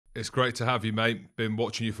It's great to have you, mate. Been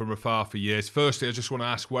watching you from afar for years. Firstly, I just want to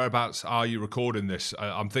ask, whereabouts are you recording this?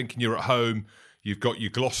 I'm thinking you're at home. You've got your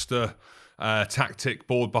Gloucester tactic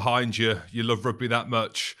board behind you. You love rugby that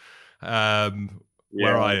much. Where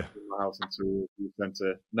Yeah, are you? in my house into the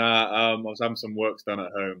centre. Nah, I was having some works done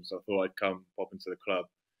at home, so I thought I'd come pop into the club,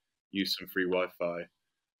 use some free Wi-Fi.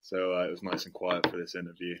 So it was nice and quiet for this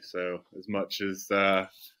interview. So as much as I'd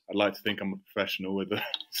like to think I'm a professional with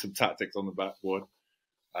some tactics on the backboard,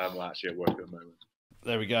 I'm actually at work at the moment.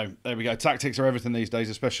 There we go. There we go. Tactics are everything these days,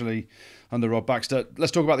 especially under Rob Baxter.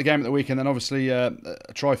 Let's talk about the game at the weekend then. Obviously, a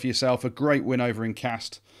try for yourself, a great win over in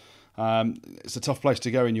Castres. It's a tough place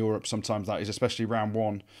to go in Europe sometimes, that is, especially round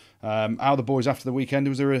one. How are the boys after the weekend?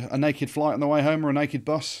 Was there a naked flight on the way home or a naked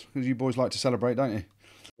bus? Because you boys like to celebrate, don't you?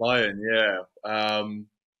 Flying, yeah.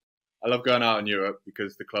 I love going out in Europe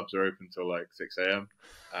because the clubs are open till like 6 a.m.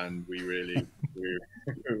 and we really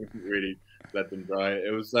let them dry.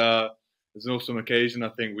 It was an awesome occasion. I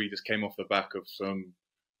think we just came off the back of some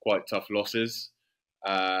quite tough losses.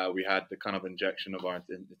 We had the kind of injection of our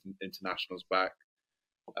internationals back.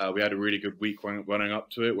 We had a really good week running up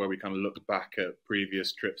to it, where we kind of looked back at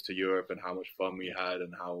previous trips to Europe and how much fun we had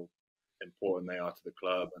and how important they are to the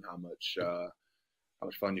club and how much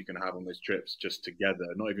fun you can have on those trips just together.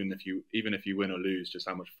 Not even if you win or lose, just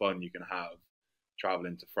how much fun you can have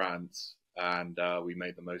traveling to France. And we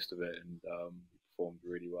made the most of it and we performed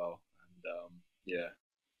really well. And yeah,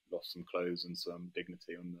 lost some clothes and some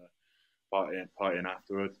dignity on the partying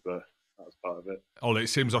afterwards, but that was part of it. Ollie, it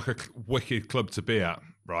seems like a wicked club to be at,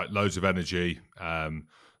 right? Loads of energy,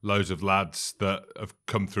 loads of lads that have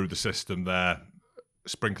come through the system there, a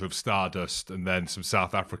sprinkle of stardust, and then some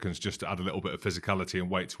South Africans just to add a little bit of physicality and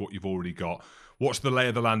weight to what you've already got. What's the lay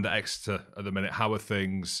of the land at Exeter at the minute? How are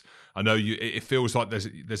things? I know it feels like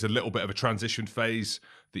there's a little bit of a transition phase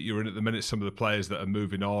that you're in at the minute. Some of the players that are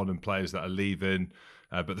moving on and players that are leaving,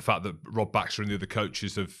 but the fact that Rob Baxter and the other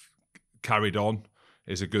coaches have carried on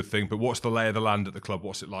is a good thing. But what's the lay of the land at the club?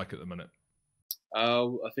 What's it like at the minute? I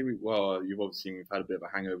think you've obviously seen we've had a bit of a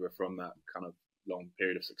hangover from that kind of long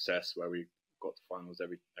period of success where we got to finals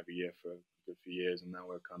every year for a good few years, and now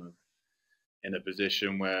we're kind of in a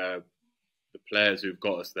position where the players who've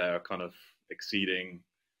got us there are kind of exceeding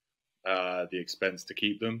the expense to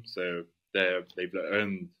keep them. So they've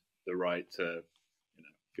earned the right to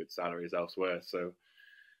good salaries elsewhere. So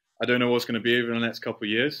I don't know what's going to be over the next couple of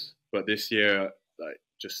years, but this year, like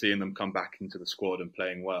just seeing them come back into the squad and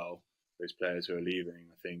playing well, those players who are leaving,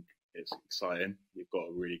 I think it's exciting. You've got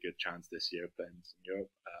a really good chance this year of playing in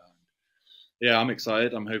Europe. Yeah, I'm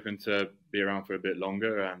excited. I'm hoping to be around for a bit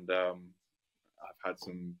longer, and I've had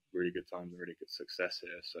some really good times and really good success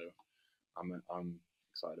here. So I'm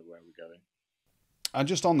excited where we're going. And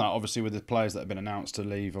just on that, obviously, with the players that have been announced to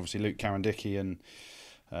leave, obviously Luke Carandicki and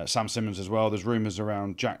Sam Simmons as well. There's rumours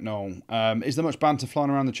around Jack Noel. Is there much banter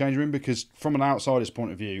flying around the change room? Because from an outsider's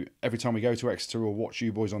point of view, every time we go to Exeter or watch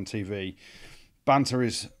you boys on TV, banter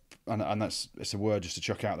is, and it's a word just to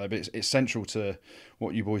chuck out there, but it's central to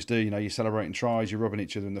what you boys do. You know, you're celebrating tries, you're rubbing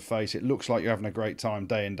each other in the face. It looks like you're having a great time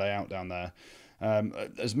day in, day out down there.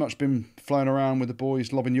 Has much been flown around with the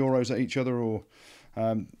boys lobbing euros at each other, or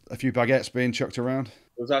a few baguettes being chucked around?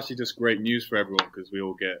 It was actually just great news for everyone because we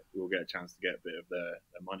all get a chance to get a bit of their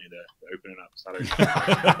money there. They're opening up salary.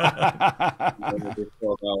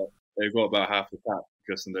 They've got about half the cap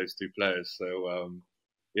just in those two players. So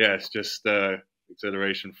yeah, it's just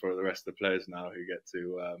exhilaration for the rest of the players now who get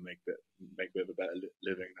to make a bit of a better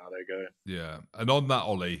living now they're going. Yeah, and on that,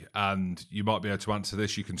 Ollie, and you might be able to answer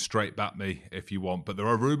this, you can straight back me if you want, but there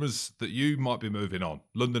are rumours that you might be moving on.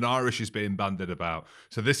 London Irish is being bandied about.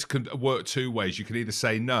 So this can work two ways. You can either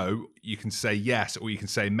say no, you can say yes, or you can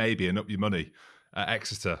say maybe and up your money at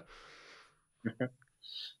Exeter.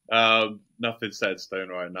 Nothing's set in stone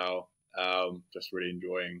right now. Just really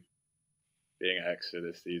enjoying being at Exeter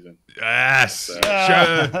this season. Yes!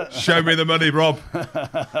 Show me the money, Rob.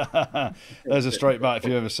 There's a straight back if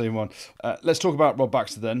you've ever seen one. Let's talk about Rob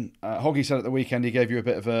Baxter then. Hoggy said at the weekend he gave you a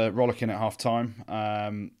bit of a rollicking at half time.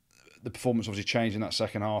 The performance obviously changed in that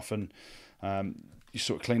second half, and you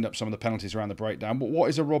sort of cleaned up some of the penalties around the breakdown. But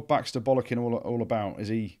what is a Rob Baxter bollocking all about? Is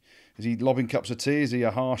he lobbing cups of tea? Is he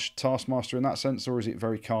a harsh taskmaster in that sense, or is it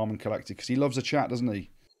very calm and collected? Because he loves a chat, doesn't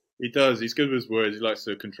he? He does. He's good with his words. He likes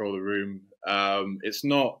to control the room. It's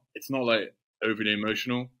not like overly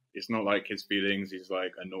emotional. It's not like his feelings. He's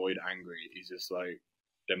like annoyed, angry. He's just like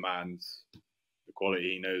demands the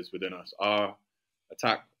quality he knows within us. Our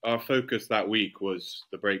focus that week was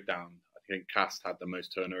the breakdown. I think Castres had the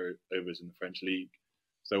most turnovers in the French league.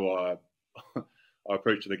 So our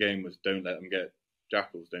approach to the game was don't let them get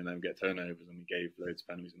Jackals don't let them get turnovers, and we gave loads of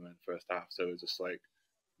penalties in the first half. So it was just like,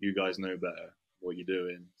 you guys know better what you're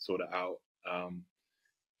doing, sort it out.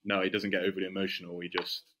 No, he doesn't get overly emotional. He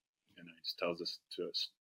just, just tells us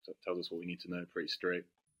what we need to know pretty straight.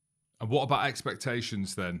 And what about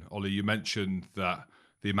expectations then, Ollie? You mentioned that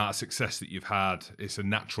the amount of success that you've had, it's a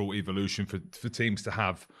natural evolution for teams to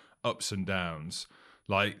have ups and downs.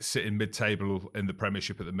 Like sitting mid-table in the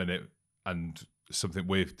Premiership at the minute, and something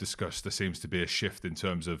we've discussed, there seems to be a shift in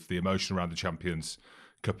terms of the emotion around the Champions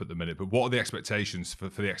Cup at the minute. But what are the expectations for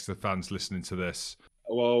the Exeter fans listening to this?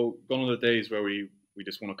 Well, gone are the days where we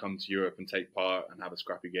just want to come to Europe and take part and have a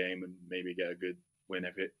scrappy game and maybe get a good win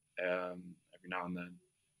every now and then.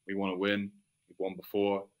 We want to win. We've won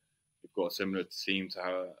before. We've got a similar team to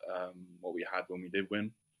how, what we had when we did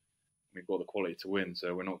win. We've got the quality to win,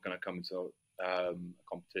 so we're not going to come into a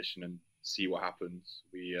competition and see what happens.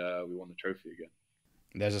 We want the trophy again.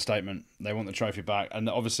 There's a statement. They want the trophy back, and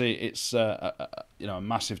obviously it's a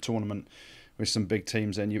massive tournament with some big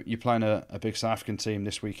teams. And you're playing a big South African team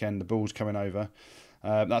this weekend. The Bulls coming over.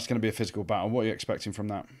 That's going to be a physical battle. What are you expecting from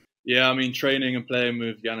that? Yeah, I mean, training and playing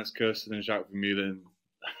with Jannis Kirsten and Jacques Vermeulen,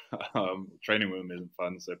 training with them isn't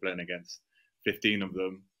fun. So playing against 15 of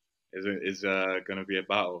them is going to be a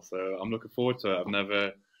battle. So I'm looking forward to it. I've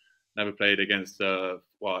never played against, I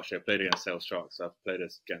played against Sale Sharks. So I've played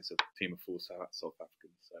against a team of full South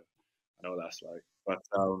Africans. So I know what that's like. But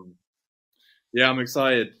yeah, I'm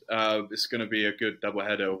excited. It's going to be a good double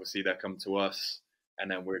header. Obviously, they come to us,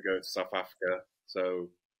 and then we're going to South Africa. So,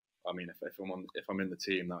 I mean, if I'm in the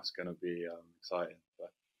team, that's going to be exciting.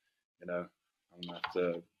 But I'm going to have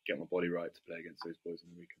to get my body right to play against those boys in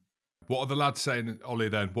the weekend. What are the lads saying, Ollie,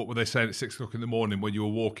 then? What were they saying at 6 o'clock in the morning when you were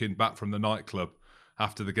walking back from the nightclub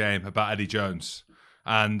after the game about Eddie Jones?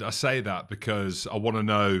 And I say that because I want to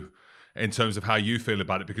know in terms of how you feel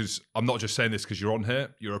about it, because I'm not just saying this because you're on here.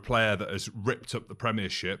 You're a player that has ripped up the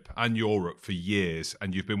Premiership and Europe for years,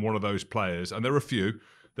 and you've been one of those players, and there are a few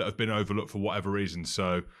that have been overlooked for whatever reason.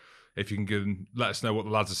 So if you can let us know what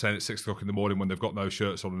the lads are saying at 6 o'clock in the morning when they've got no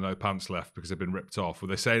shirts on and no pants left because they've been ripped off. Were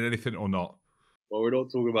they saying anything or not? Well, we're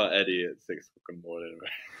not talking about Eddie at 6 o'clock in the morning,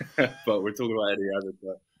 right? But we're talking about Eddie as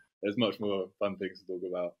there's much more fun things to talk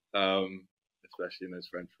about, especially in those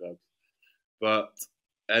French clubs. But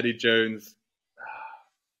Eddie Jones,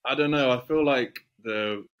 I don't know. I feel like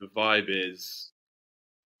the vibe is,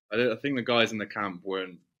 I think the guys in the camp were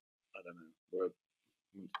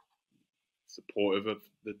supportive of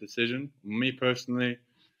the decision. Me personally,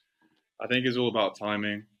 I think it's all about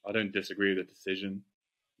timing. I don't disagree with the decision.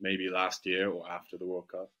 Maybe last year or after the World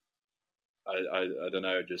Cup. I don't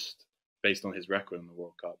know, just based on his record in the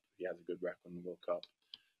World Cup. He has a good record in the World Cup.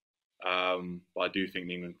 But I do think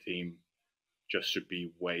the England team just should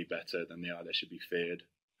be way better than they are. They should be feared,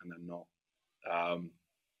 and they're not. I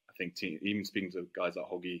think even speaking to guys like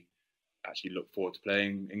Hoggy, actually look forward to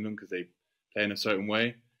playing England because they play in a certain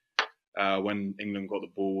way. When England got the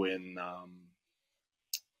ball in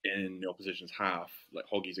the opposition's half, like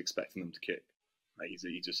Hoggy's expecting them to kick. Like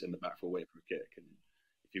he's just in the back for a kick. And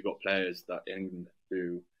if you've got players that England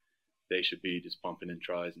do, they should be just pumping in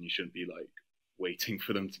tries, and you shouldn't be like waiting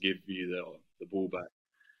for them to give you the ball back.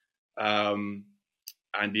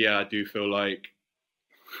 And yeah, I do feel like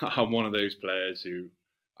I'm one of those players who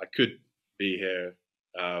I could be here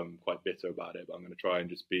quite bitter about it, but I'm going to try and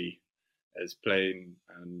just be as plain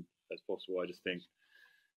and as possible. I just think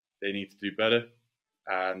they need to do better,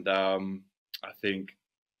 and I think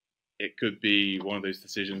it could be one of those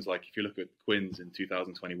decisions. Like if you look at Quins in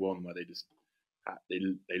 2021, where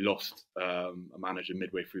they lost a manager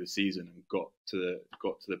midway through the season and got to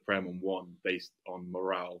the Prem and won based on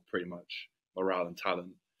morale, pretty much morale and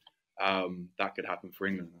talent. That could happen for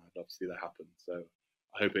England. I'd love to see that happen. So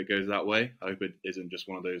I hope it goes that way. I hope it isn't just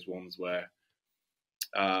one of those ones where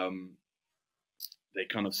they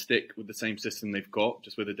kind of stick with the same system they've got,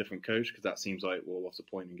 just with a different coach, because that seems like, well, what's the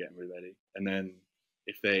point in getting rid of Eddie? And then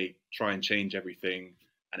if they try and change everything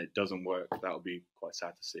and it doesn't work, that would be quite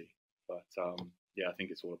sad to see. But yeah, I think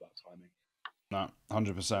it's all about timing. No,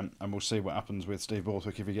 100%, and we'll see what happens with Steve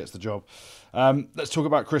Borthwick if he gets the job. Let's talk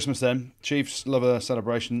about Christmas then. Chiefs love a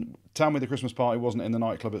celebration. Tell me the Christmas party wasn't in the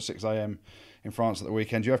nightclub at 6 a.m. in France at the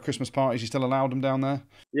weekend. Do you have Christmas parties? You still allowed them down there?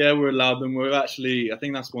 Yeah, we're allowed them. We're actually, I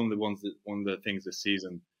think that's one of the things this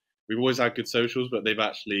season. We've always had good socials, but they've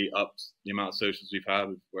actually upped the amount of socials we've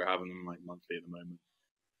had. We're having them like monthly at the moment.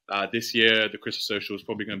 This year, the Christmas social is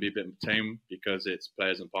probably going to be a bit tame because it's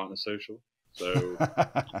players and partners social. So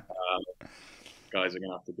guys are going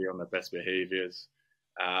to have to be on their best behaviours.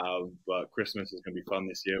 But Christmas is going to be fun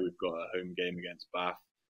this year. We've got a home game against Bath.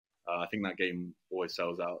 I think that game always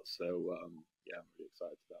sells out. So yeah, I'm really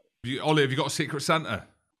excited for that one. Ollie, have you got a secret Santa?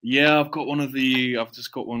 Yeah, I've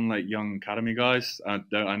just got one like young academy guys.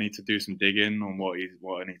 I need to do some digging on what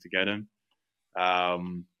I need to get him. I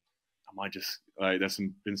might just there's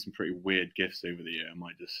been some pretty weird gifts over the year. I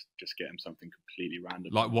might just get him something completely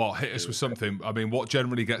random. Like what? Hit us with something. I mean, what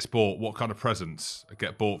generally gets bought? What kind of presents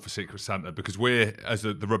get bought for Secret Santa? Because we're, as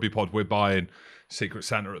the Rugby Pod, we're buying Secret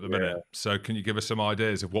Santa at the minute. So can you give us some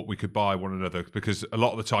ideas of what we could buy one another? Because a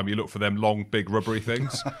lot of the time you look for them long, big, rubbery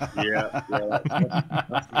things. Yeah,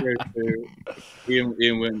 that's the go-to.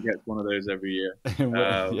 Ian Wynn gets one of those every year.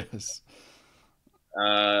 Yes.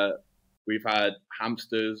 We've had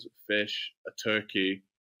hamsters, fish, a turkey,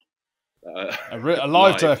 A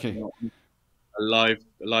live turkey, a live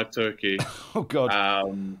turkey. Oh God!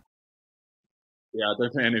 Yeah, I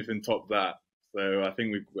don't think anything topped that. So I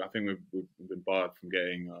think we've been barred from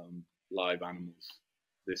getting live animals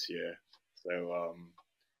this year. So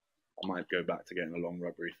I might go back to getting a long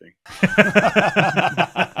rubbery thing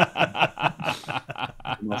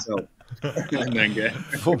for myself, and then get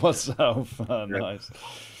for myself. Oh, nice.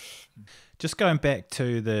 Just going back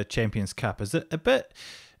to the Champions Cup, is it a bit?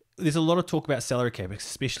 There's a lot of talk about salary cap,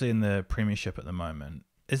 especially in the Premiership at the moment.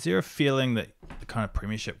 Is there a feeling that the kind of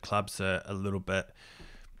Premiership clubs are a little bit,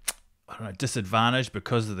 I don't know, disadvantaged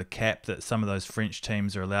because of the cap that some of those French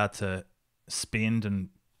teams are allowed to spend and,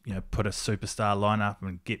 you know, put a superstar lineup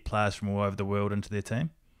and get players from all over the world into their team?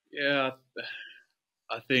 Yeah,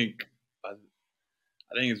 I think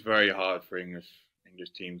it's very hard for English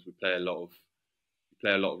teams. We play a lot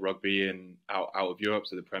of rugby in out of Europe,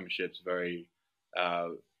 so the Premiership's very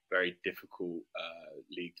difficult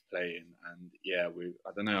league to play in. And yeah,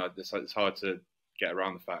 I don't know. It's hard to get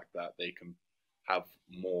around the fact that they can have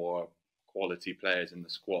more quality players in the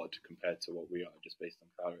squad compared to what we are, just based on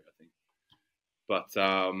salary, I think. But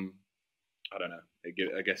I don't know.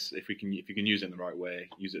 I guess if you can use it in the right way,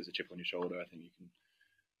 use it as a chip on your shoulder, I think you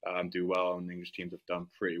can do well. And English teams have done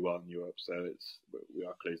pretty well in Europe, so we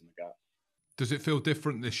are closing the gap. Does it feel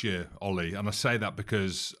different this year, Ollie? And I say that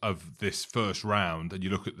because of this first round, and you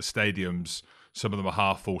look at the stadiums, some of them are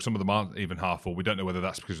half full, some of them aren't even half full. We don't know whether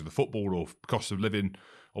that's because of the football or cost of living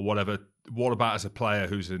or whatever. What about as a player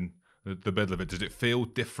who's in the middle of it? Does it feel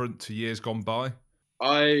different to years gone by?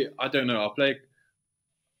 I don't know.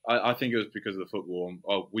 I think it was because of the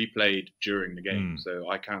football. We played during the game, so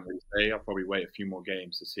I can't really say. I'll probably wait a few more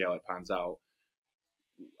games to see how it pans out.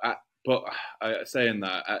 But saying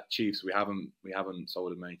that, at Chiefs we haven't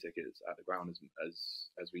sold as many tickets at the ground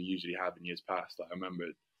as we usually have in years past. Like I remember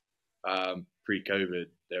pre-COVID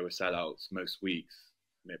there were sellouts most weeks,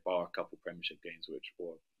 bar a couple Premiership games which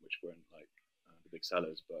weren't like the big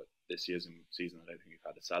sellers. But this year's season I don't think we've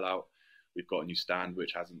had a sellout. We've got a new stand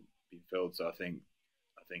which hasn't been filled, so I think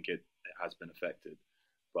it has been affected.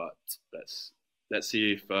 But let's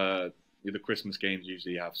see if the Christmas games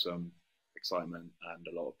usually have some excitement and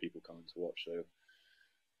a lot of people coming to watch, so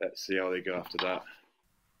let's see how they go after that.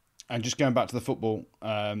 And just going back to the football,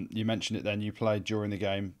 you mentioned it then, you played during the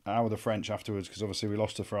game. How were the French afterwards? Because obviously we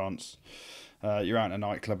lost to France. You're out in a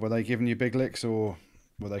nightclub. Were they giving you big licks or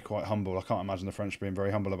were they quite humble? I can't imagine the French being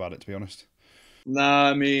very humble about it, to be honest. Nah,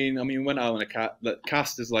 I mean went out in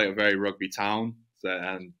Castres is like a very rugby town, so,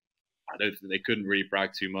 and I don't think they couldn't really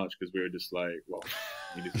brag too much because we were just like, well,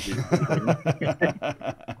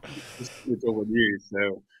 it's all you.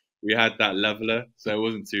 So we had that leveler, so it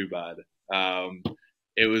wasn't too bad.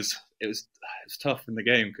 It was tough in the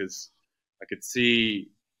game because I could see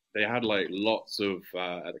they had like lots of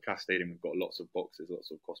at the Castres Stadium. We've got lots of boxes,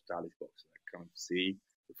 lots of hospitality boxes. I can't see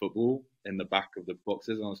the football in the back of the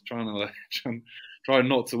boxes, and I was trying to try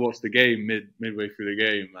not to watch the game midway through the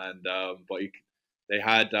game, and but they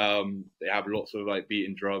have lots of like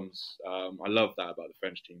beating drums. I love that about the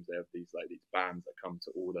French teams. They have these bands that come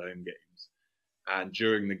to all the home games, and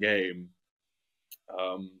during the game,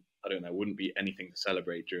 I don't know, it wouldn't be anything to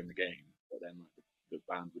celebrate during the game, but then the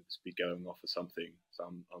band would just be going off or something. So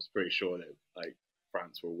I was pretty sure that like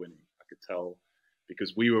France were winning. I could tell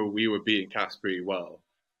because we were beating Castres pretty well,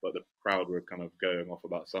 but the crowd were kind of going off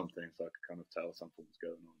about something, so I could kind of tell something was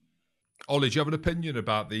going on. Ollie, do you have an opinion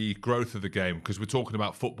about the growth of the game? Because we're talking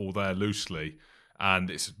about football there loosely,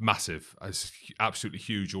 and it's massive. It's absolutely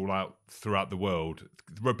huge all out throughout the world.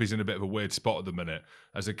 Rugby's in a bit of a weird spot at the minute.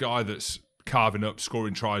 As a guy that's carving up,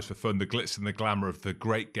 scoring tries for fun, the glitz and the glamour of the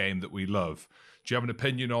great game that we love, do you have an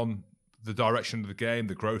opinion on the direction of the game,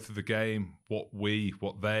 the growth of the game, what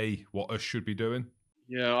us should be doing?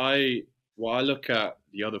 Yeah, I look at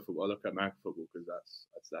the other football. I look at American football because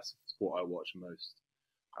that's the sport I watch most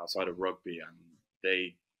outside of rugby, and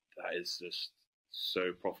that is just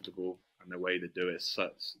so profitable. and the way they do it is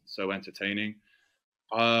so entertaining.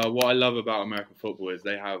 What I love about American football is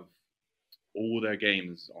they have all their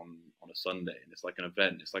games on a Sunday, and it's like an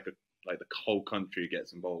event. It's like the whole country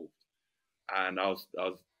gets involved, and I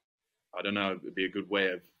don't know, it'd be a good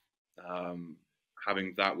way of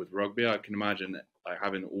having that with rugby. I can imagine like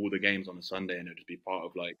having all the games on a Sunday, and it'd just be part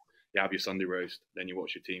of like you have your Sunday roast, then you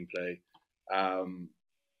watch your team play, and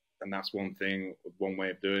that's one way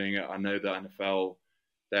of doing it. I know that NFL,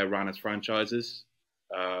 they're ran as franchises.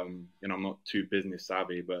 I'm not too business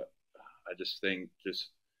savvy, but I just think just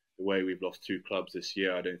the way we've lost 2 clubs this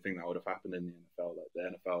year, I don't think that would have happened in the NFL. Like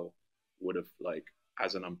the NFL would have, like,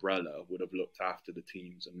 as an umbrella, would have looked after the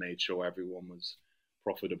teams and made sure everyone was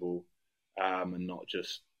profitable, and not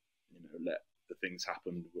just, let the things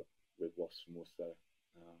happen with Wasps and Worcester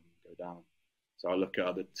go down. So I look at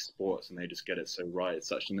other sports and they just get it so right. It's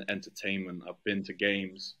such an entertainment. I've been to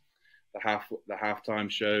games, the halftime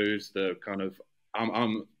shows, the kind of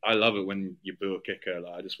I love it when you boo a kicker.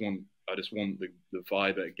 Like, I just want the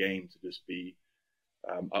vibe at a game to just be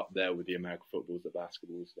up there with the American footballs, the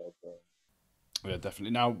basketballs. Yeah,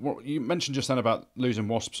 definitely. Now, what you mentioned just then about losing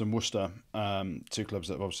Wasps and Worcester, 2 clubs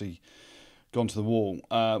that have obviously gone to the wall.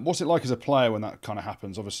 What's it like as a player when that kind of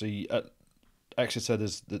happens? Obviously, at Exeter,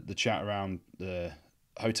 there's the chat around the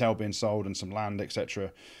hotel being sold and some land,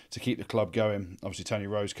 etc., to keep the club going. Obviously, Tony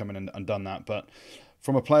Rose come in and done that. But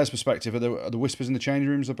from a player's perspective, are the whispers in the changing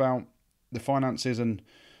rooms about the finances and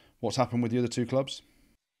what's happened with the other 2 clubs?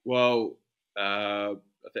 Well, I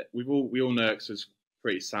think we all know Exeter's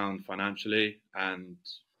pretty sound financially, and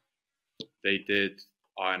they did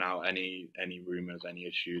iron out any rumours, any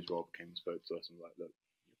issues. Rob came and spoke to us and was like, "Look,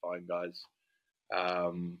 you're fine, guys,"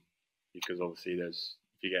 because obviously if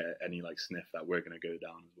you get any like sniff that we're going to go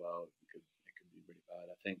down as well, it could be really bad.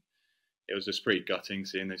 I think it was just pretty gutting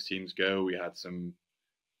seeing those teams go. We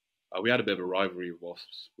had a bit of a rivalry with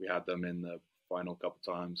Wasps. We had them in the final a couple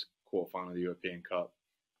of times, quarterfinal of the European Cup.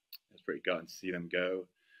 It was pretty gutting to see them go.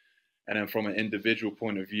 And then from an individual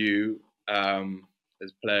point of view,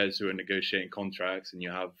 there's players who are negotiating contracts, and you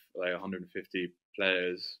have like 150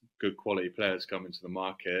 players, good quality players, coming to the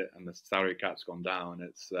market, and the salary cap's gone down.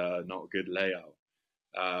 It's not a good layout.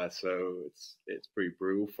 So it's pretty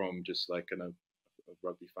brutal from just like a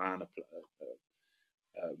rugby fan,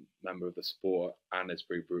 a member of the sport, and it's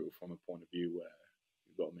pretty brutal from a point of view where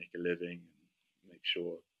you've got to make a living and make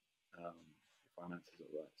sure your finances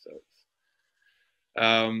are right. So it's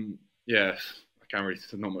I can't really.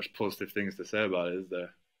 There's not much positive things to say about it, is there?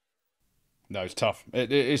 No, it's tough.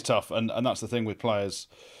 It is tough, and that's the thing with players.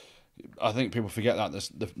 I think people forget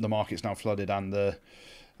that the market's now flooded, and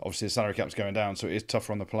obviously the salary cap's going down, so it is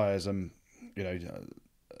tougher on the players. And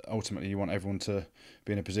ultimately, you want everyone to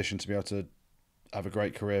be in a position to be able to have a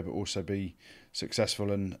great career, but also be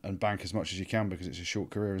successful and bank as much as you can, because it's a short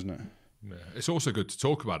career, isn't it? Yeah. It's also good to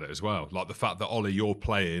talk about it as well, like the fact that, Ollie, you're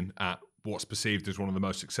playing at what's perceived as one of the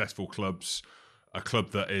most successful clubs, a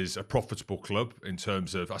club that is a profitable club in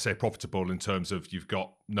terms of, I say profitable in terms of you've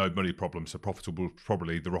got no money problems, so profitable is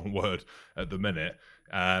probably the wrong word at the minute.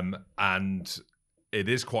 And it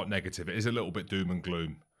is quite negative. It is a little bit doom and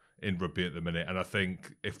gloom in rugby at the minute. And I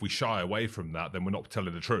think if we shy away from that, then we're not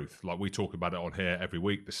telling the truth. Like, we talk about it on here every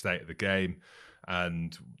week, the state of the game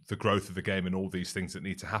and the growth of the game and all these things that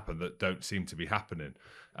need to happen that don't seem to be happening.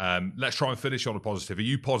 Let's try and finish on a positive. Are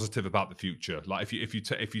you positive about the future? Like, if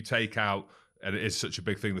you take out, and it is such a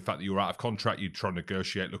big thing, the fact that you're out of contract, you try and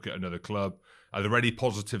negotiate, look at another club. Are there any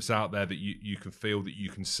positives out there that you can feel, that you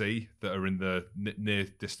can see, that are in the near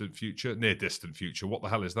distant future? Near distant future. What the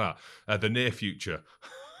hell is that? The near future.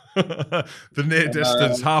 The near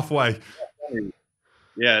distance, halfway.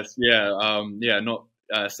 Yes, yeah, Not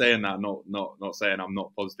saying that, not saying I'm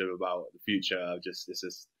not positive about the future. I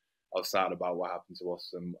was sad about what happened to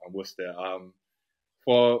us and Worcester.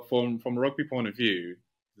 From a rugby point of view,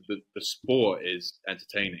 the sport is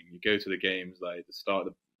entertaining. You go to the games, like the start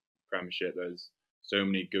of the Premiership, there's so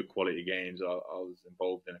many good quality games. I was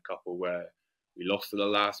involved in a couple where we lost at the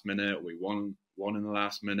last minute, we won in the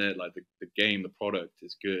last minute. Like the game, the product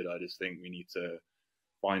is good. I just think we need to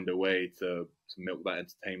find a way to milk that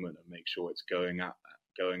entertainment and make sure it's going out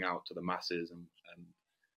to the masses,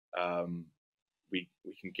 and we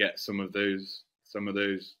can get some of those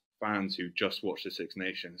fans who just watch the Six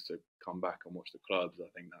Nations to come back and watch the clubs. I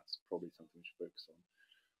think that's probably something we should focus on.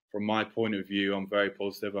 From my point of view, I'm very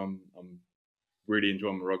positive. I'm really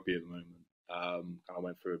enjoying the rugby at the moment. Kind of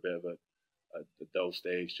went through a bit of a dull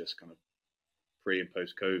stage, just kind of pre and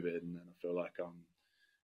post COVID, and then I feel like I'm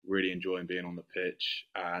really enjoying being on the pitch.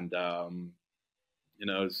 And I'm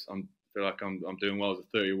feel like I'm doing well as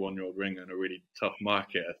a 31-year-old ringer in a really tough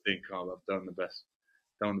market. I think I've done the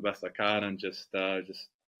best I can, and just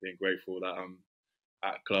being grateful that I'm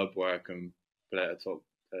at a club where I can play at a top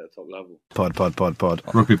level. Pod.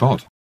 Rugby pod.